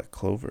watch Black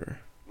Clover.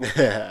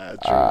 Yeah,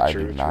 I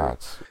do true.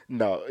 not.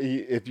 No,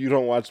 if you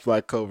don't watch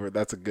Black Clover,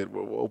 that's a good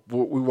one.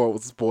 We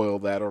won't spoil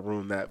that or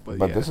ruin that, but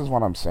But yeah. this is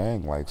what I'm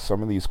saying. Like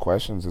some of these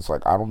questions, it's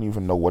like I don't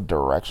even know what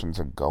direction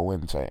to go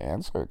in to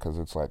answer because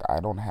it's like I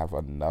don't have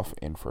enough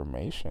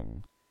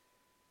information.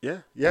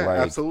 Yeah, Like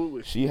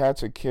absolutely. she had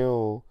to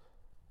kill.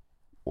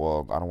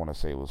 Well, I don't want to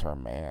say it was her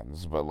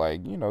man's, but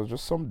like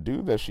just some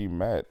dude that she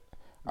met.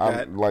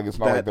 That Like it's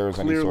not like that there was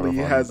any sort clearly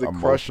of has a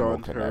crush emotional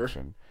on her.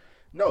 connection.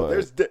 No,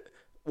 But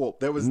well,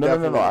 there was no.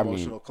 definitely I mean,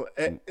 emotional. no,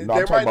 I'm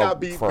There talking might not about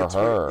be for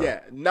between, her.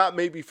 yeah, not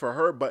maybe for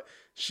her, but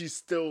she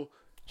still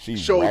She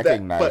showed that,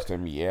 recognized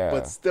him, yeah.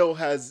 but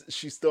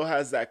she still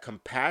has that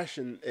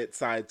compassionate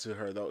side to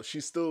her, though. She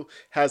still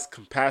has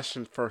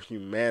compassion for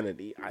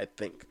humanity, I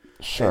think.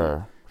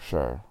 Sure.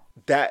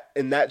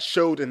 That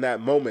showed in that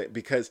moment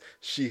because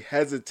she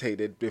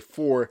hesitated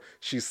before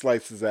she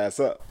sliced his ass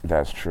up.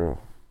 That's true.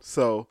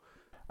 So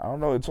I don't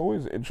know. It's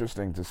always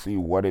interesting to see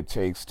what it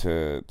takes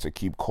to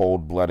keep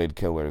cold-blooded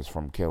killers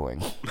from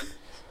killing.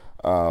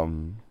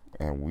 And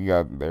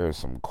there's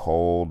some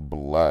cold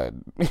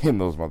blood in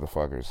those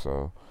motherfuckers.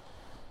 So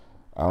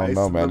I don't ice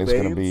know, in man. the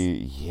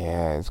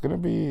It's gonna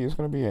veins.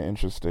 be an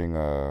interesting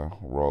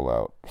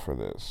rollout for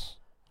this.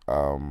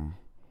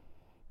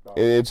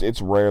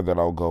 It's rare that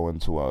I'll go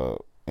into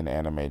an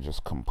anime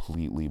just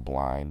completely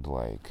blind,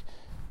 like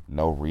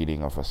no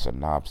reading of a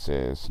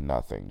synopsis,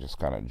 nothing, just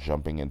kind of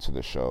jumping into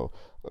the show.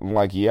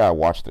 Like, yeah, I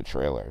watched the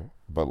trailer,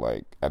 but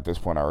like at this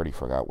point, I already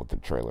forgot what the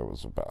trailer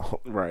was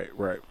about. Right.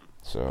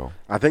 So,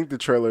 I think the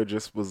trailer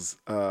just was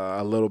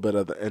a little bit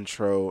of the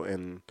intro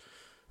and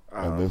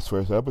this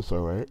first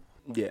episode, right?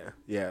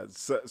 yeah,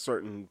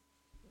 certain.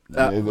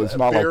 It's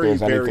not like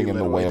there's anything in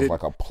the way of It,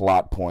 like a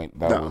plot point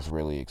that No. was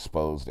really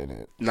exposed in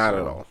it. Not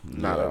at all.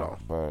 Not at all.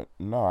 But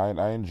no,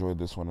 I enjoyed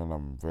this one, and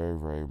I'm very,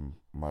 very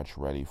much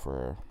ready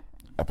for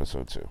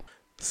episode 2.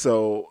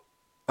 So,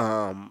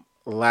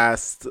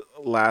 last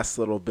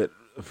little bit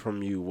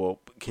from you,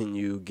 Wope. Can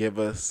you give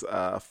us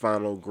a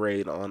final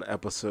grade on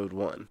episode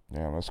 1?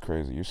 Yeah, that's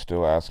crazy. You're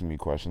still asking me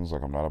questions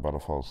like I'm not about to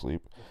fall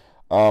asleep.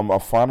 A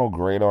final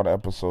grade on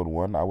episode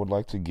 1, I would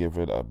like to give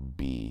it a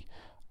B.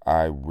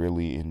 I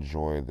really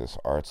enjoy this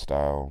art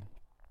style.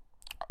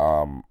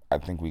 I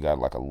think we got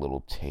like a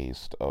little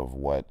taste of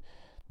what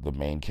the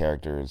main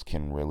characters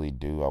can really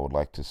do. I would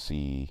like to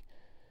see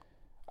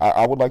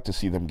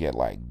them get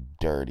like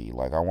dirty.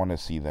 Like I want to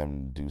see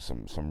them do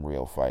some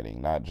real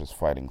fighting, not just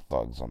fighting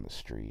thugs on the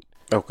street.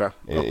 Okay.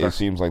 It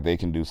seems like they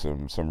can do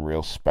some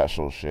real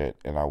special shit,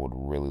 and I would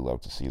really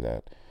love to see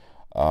that.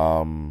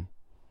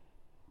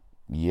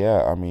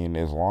 Yeah, I mean,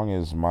 as long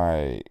as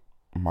my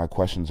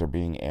questions are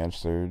being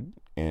answered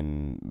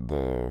in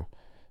the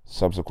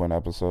subsequent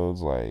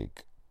episodes,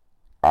 like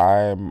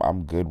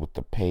I'm good with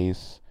the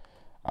pace,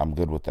 I'm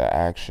good with the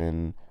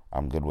action,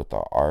 I'm good with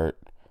the art.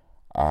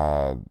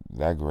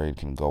 That grade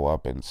can go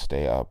up and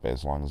stay up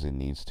as long as it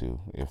needs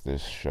to if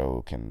this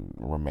show can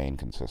remain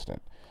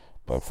consistent.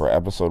 But for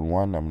episode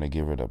 1, I'm gonna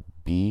give it a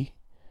B,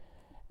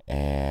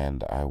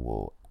 and I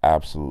will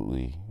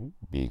absolutely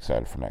be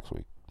excited for next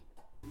week.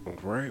 All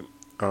right.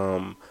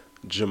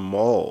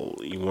 Jamal,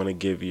 you want to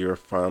give your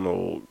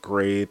final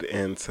grade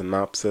and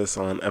synopsis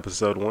on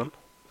episode 1?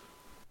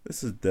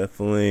 This is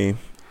definitely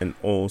an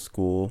old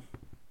school,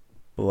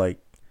 but like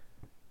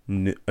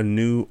a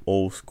new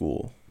old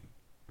school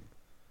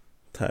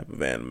type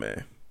of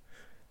anime.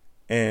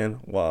 And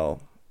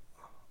while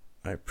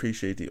I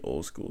appreciate the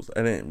old schools,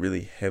 I didn't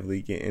really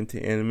heavily get into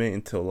anime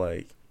until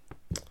like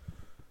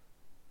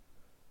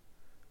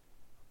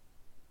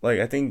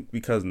I think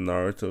because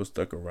Naruto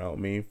stuck around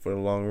me for the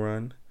long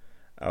run,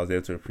 I was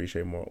able to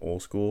appreciate more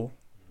old school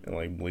and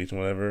like Bleach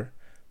and whatever.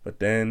 But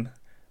then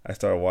I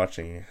started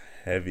watching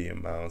heavy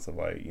amounts of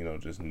like,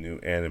 just new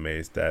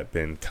animes that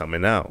been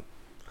coming out.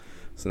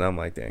 So now I'm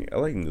like, dang, I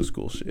like new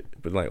school shit.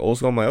 But like old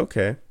school, I'm like,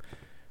 okay,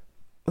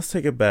 let's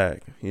take it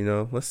back.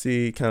 Let's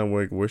see kind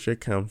of where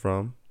shit come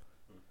from.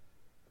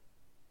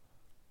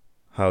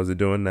 How's it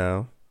doing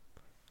now?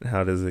 And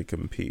how does it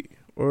compete?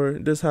 Or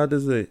just how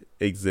does it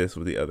exist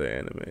with the other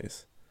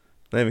animes?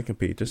 Not even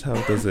compete, just how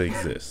does it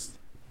exist?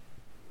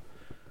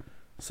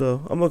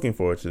 So I'm looking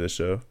forward to this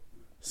show,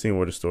 seeing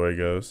where the story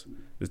goes.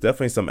 There's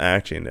definitely some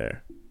action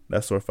there.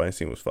 That sword fight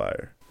scene was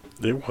fire.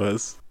 It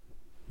was.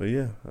 But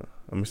yeah,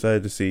 I'm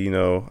excited to see,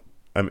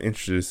 I'm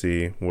interested to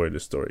see where the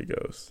story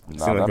goes. It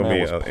Nah, seemed like that it'll man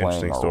be was an playing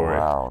interesting story.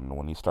 around.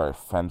 When he started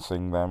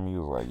fencing them, he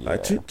was like, yeah.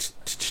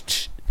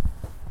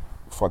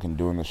 Fucking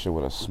doing the shit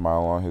with a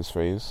smile on his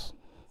face.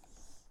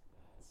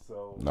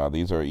 No,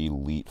 these are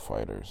elite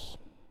fighters.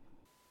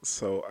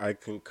 So I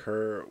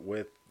concur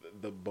with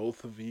the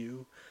both of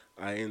you.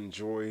 I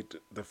enjoyed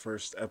the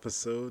first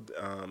episode.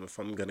 If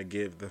I'm going to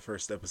give the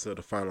first episode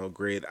a final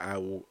grade, I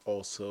will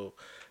also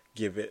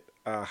give it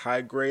a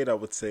high grade. I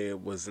would say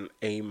it was an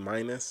A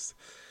minus.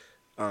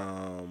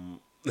 I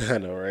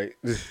know, right?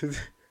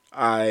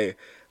 I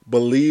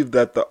believe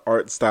that the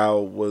art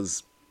style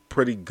was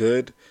pretty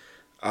good.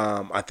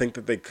 I think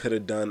that they could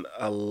have done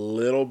a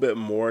little bit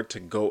more to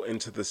go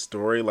into the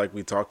story like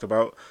we talked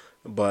about.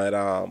 But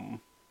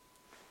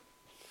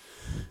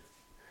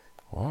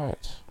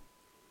What?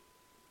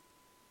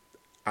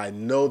 I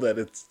know that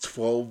it's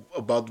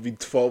about to be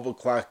 12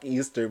 o'clock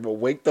Eastern, but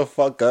wake the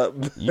fuck up.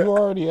 You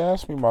already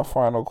asked me my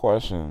final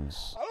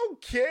questions. I don't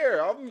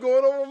care. I'm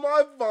going over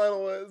my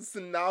final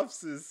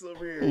synopsis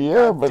over here. Yeah,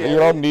 God but damn you it.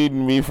 don't need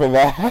me for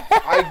that.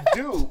 I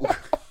do.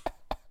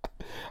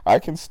 I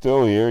can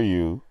still hear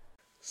you.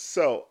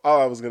 So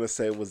all I was gonna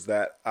say was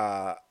that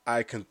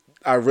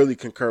I really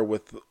concur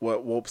with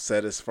what Wolp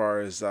said as far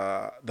as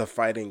the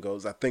fighting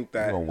goes. I think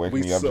that You gonna wake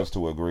me up just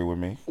to agree with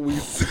me?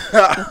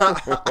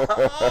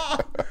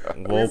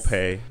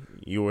 Wolpe,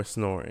 you were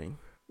snoring.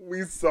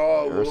 We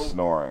saw a You're little.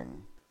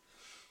 snoring.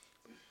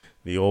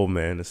 The old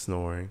man is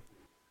snoring.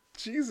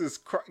 Jesus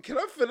Christ! Can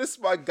I finish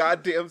my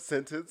goddamn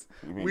sentence?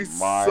 You mean We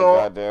my saw.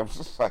 goddamn?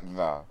 Like,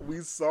 nah. We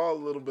saw a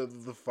little bit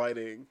of the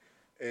fighting,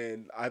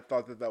 and I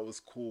thought that was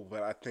cool.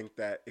 But I think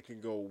that it can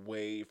go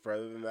way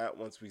further than that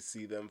once we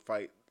see them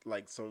fight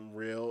like some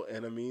real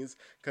enemies.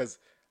 Because,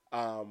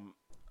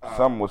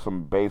 Some with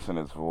some bass in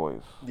his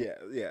voice. yeah,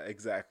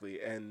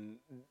 exactly. And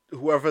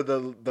whoever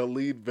the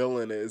lead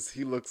villain is,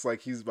 he looks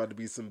like he's about to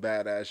be some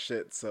badass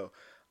shit. So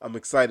I'm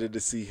excited to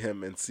see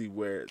him and see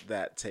where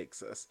that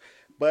takes us.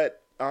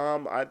 But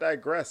I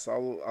digress.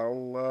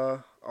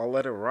 I'll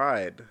let it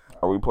ride.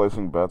 Are we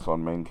placing bets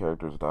on main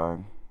characters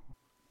dying?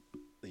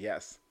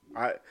 Yes.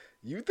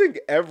 You think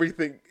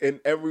everything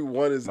and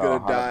everyone is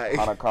gonna die?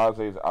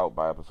 Hanakaze is out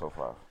by episode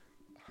 5.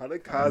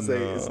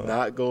 Hanakaze is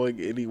not going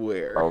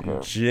anywhere. Okay.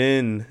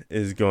 Jin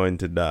is going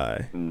to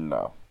die.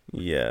 No.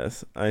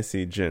 Yes, I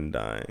see Jin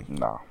dying.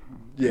 No.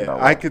 Yeah, No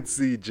I way. could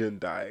see Jin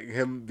dying.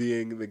 Him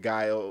being the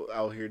guy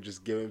out here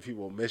just giving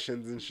people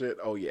missions and shit.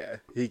 Oh yeah,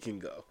 he can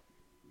go.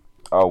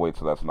 Oh, wait,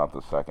 so that's not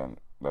the second.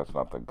 That's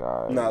not the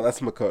guy. No, that's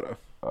Makoto.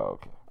 Oh,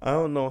 okay. I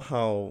don't know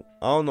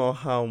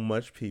how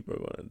much people are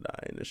going to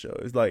die in the show.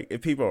 It's like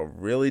if people are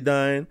really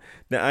dying,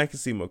 then I can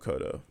see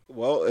Makoto.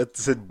 Well, It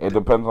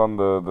depends on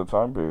the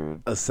time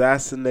period.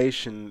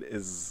 assassination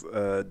is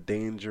a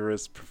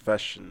dangerous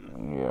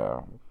profession.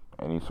 Yeah.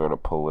 Any sort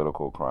of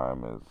political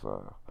crime is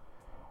a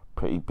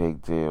pretty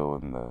big deal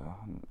in the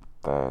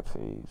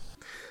 30s.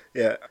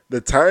 Yeah, the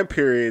time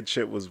period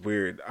shit was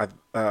weird.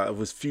 It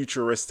was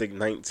futuristic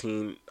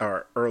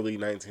early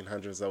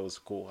 1900s. That was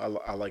cool.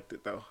 I liked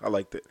it though. I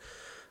liked it.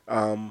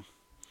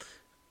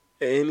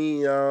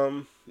 Any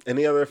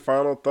other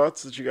final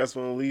thoughts that you guys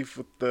want to leave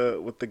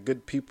with the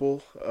good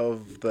people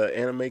of the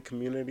anime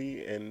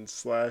community and /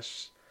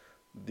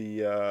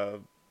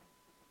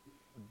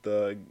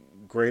 the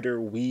greater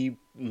weeb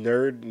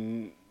nerd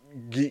and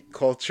geek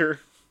culture?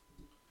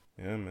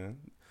 Yeah, man.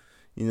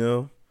 You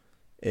know,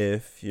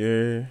 if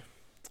you're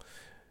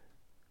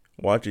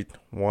watch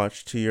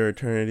To Your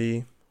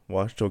Eternity,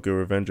 watch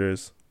Tokyo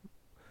Revengers.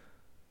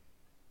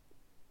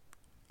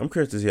 I'm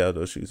curious to see how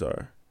those shoes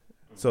are.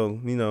 So,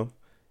 you know,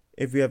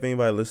 if you have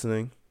anybody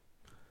listening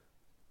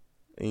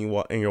and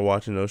you're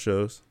watching those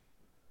shows,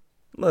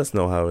 let us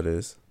know how it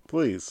is.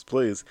 Please.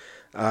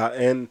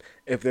 And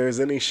if there's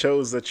any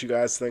shows that you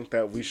guys think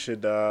that we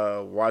should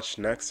watch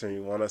next or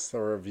you want us to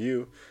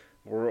review,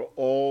 we're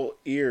all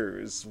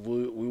ears.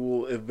 We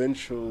will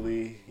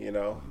eventually,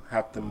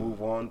 have to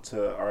move on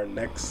to our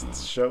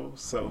next show.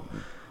 So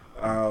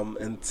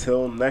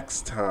until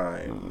next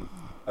time,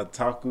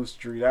 Otaku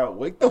Street out.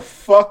 Wake the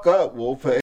fuck up, Wolpe.